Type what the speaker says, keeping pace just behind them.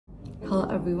Hello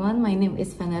everyone, my name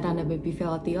is Veneranda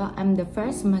Viola. I'm the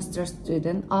first semester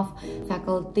student of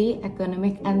Faculty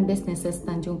Economic and Businesses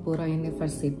Tanjung Pura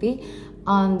University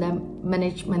on the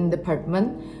Management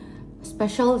Department.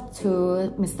 Special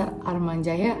to Mr.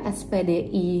 Armanjaya,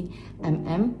 SPDI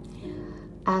MM,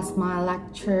 as my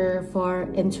lecture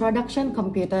for Introduction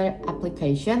Computer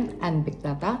Application and Big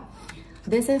Data.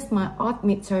 This is my odd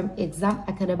midterm exam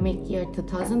academic year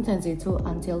 2022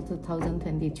 until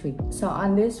 2023. So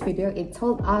on this video, it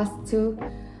told us to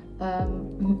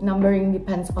numbering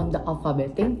depends on the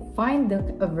alphabeting, find the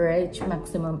average,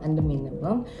 maximum, and the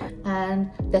minimum,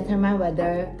 and determine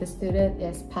whether the student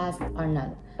is passed or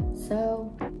not.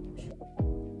 So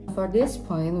for this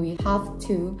point, we have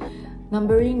to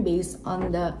numbering based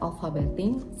on the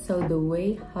alphabeting. So the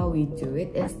way how we do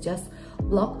it is just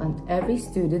block on every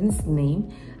student's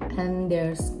name and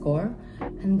their score,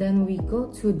 and then we go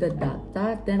to the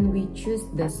data, then we choose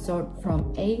the sort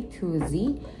from A to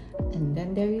Z, and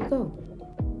then there you go.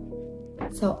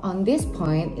 So on this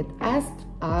point, it asks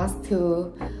us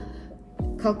to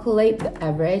calculate the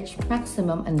average,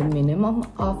 maximum, and the minimum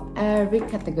of every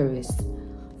categories,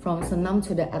 from senam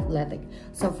to the athletic.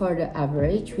 So for the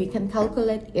average, we can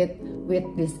calculate it with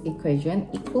this equation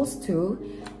equals to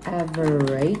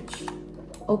average,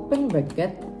 open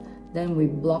bracket, then we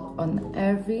block on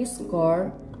every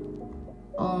score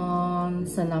on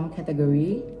senam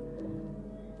category,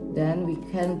 then we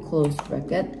can close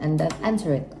bracket and then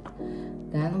enter it.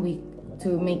 Then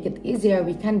to make it easier,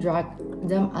 we can drag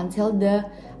them until the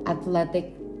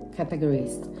athletic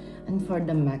categories. And for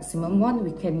the maximum one,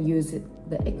 we can use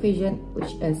the equation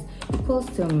which is equals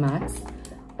to max,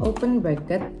 open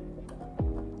bracket,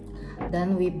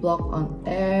 then we block on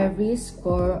every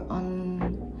score on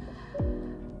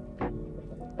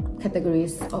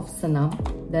categories of senam,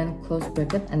 then close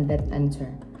bracket and then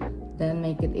enter. Then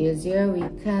make it easier, we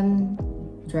can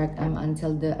drag them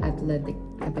until the athletic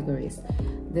categories.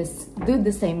 This do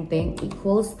the same thing,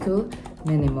 equals to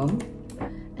minimum,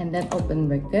 and then open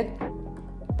bracket,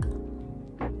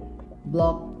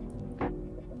 block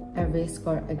every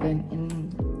score again in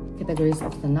categories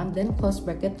of senam, then close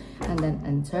bracket and then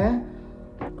enter.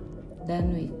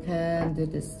 Then we can do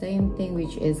the same thing,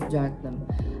 which is drag them.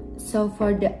 So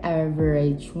for the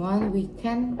average one, we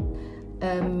can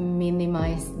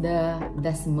minimize the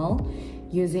decimal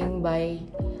using by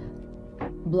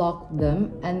block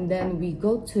them, and then we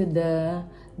go to the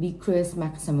decrease the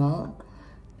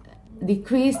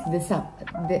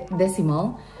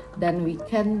decimal, then we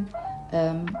can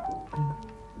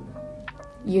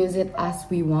use it as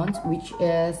we want, which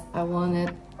is I wanted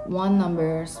one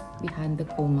numbers behind the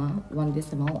comma, one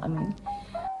decimal I mean.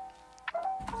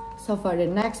 So for the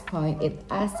next point, it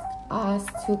asks us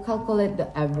to calculate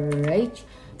the average,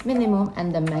 minimum,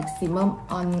 and the maximum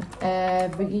on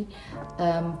every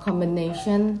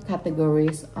combination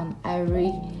categories on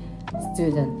every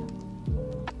student.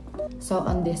 So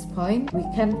on this point, we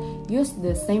can use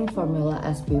the same formula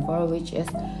as before, which is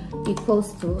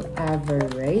equals to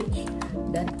average,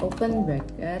 then open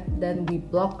bracket, then we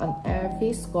block on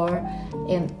every score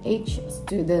in each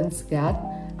student's get,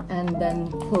 and then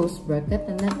close bracket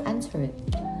and then enter it.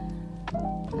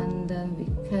 And then we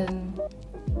can,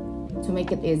 to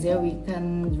make it easier, we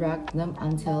can drag them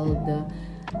until the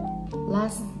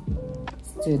last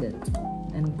student,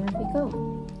 and there we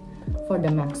go. For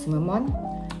the maximum one,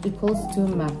 equals to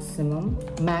maximum,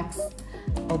 max,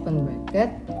 open bracket,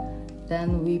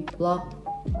 then we block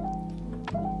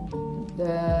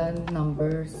the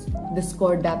numbers, the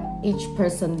score that each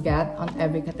person get on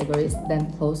every categories,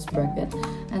 then close bracket,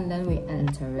 and then we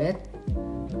enter it.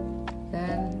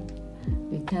 Then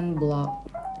we can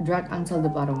drag until the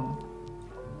bottom one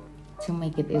to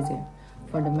make it easier.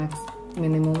 For the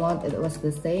minimum one, it was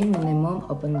the same, minimum,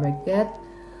 open bracket,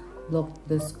 block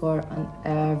the score on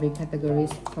every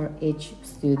categories for each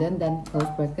student, then close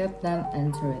bracket, then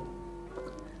enter it.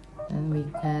 And we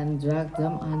can drag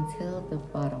them until the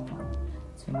bottom one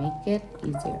to make it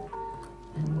easier.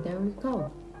 And there we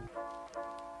go.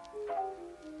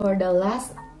 For the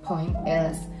last point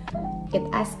is, it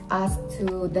asks us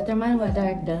to determine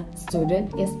whether the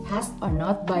student is passed or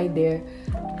not by their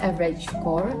average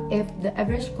score. If the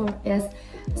average score is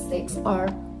 6 or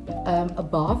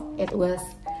above, it was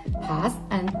passed,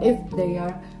 and if they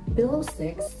are below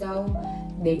 6, so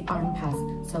they aren't passed.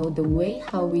 So the way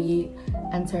how we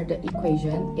enter the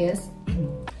equation is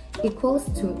equals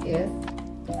to if,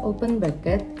 open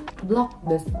bracket, block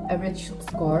the average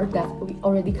score that we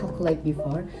already calculated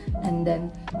before, and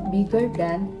then bigger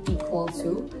than equal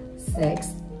to 6,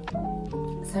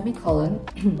 semicolon,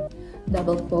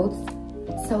 double quotes.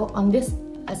 So on this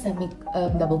a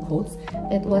double quotes.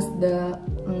 It was the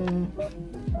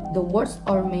words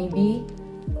or maybe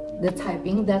the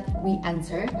typing that we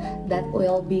enter that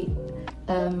will be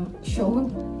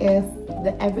shown if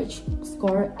the average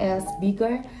score is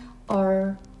bigger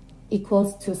or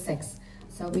equals to 6.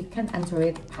 So we can enter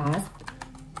it past,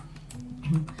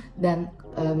 then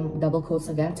double quotes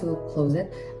again to close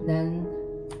it, then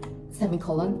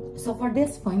semicolon. So for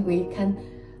this point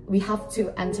we have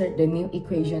to enter the new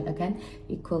equation again,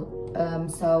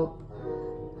 so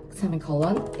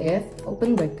semicolon if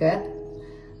open bracket,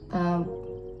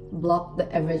 block the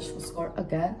average score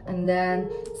again, and then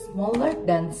smaller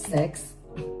than 6,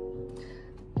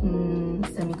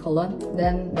 semicolon,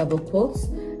 then double quotes.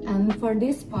 And for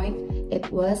this point it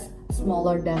was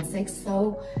smaller than 6,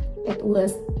 so it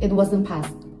wasn't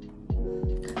passed.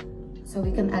 So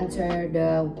we can enter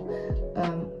the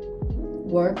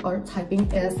word or typing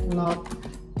is not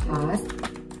passed,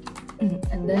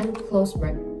 and then close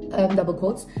double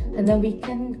quotes, and then we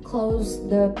can close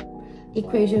the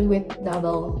equation with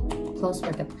double close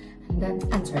bracket and then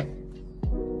enter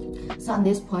it. So at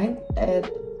this point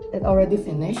it already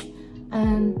finished,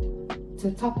 and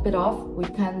to top it off we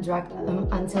can drag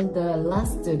until the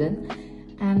last student,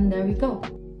 and there we go.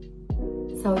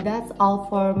 So that's all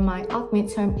for my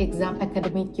midterm exam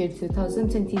academic year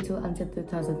 2022 until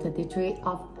 2023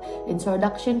 of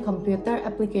Introduction, Computer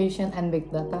Application and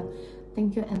Big Data.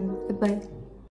 Thank you and goodbye.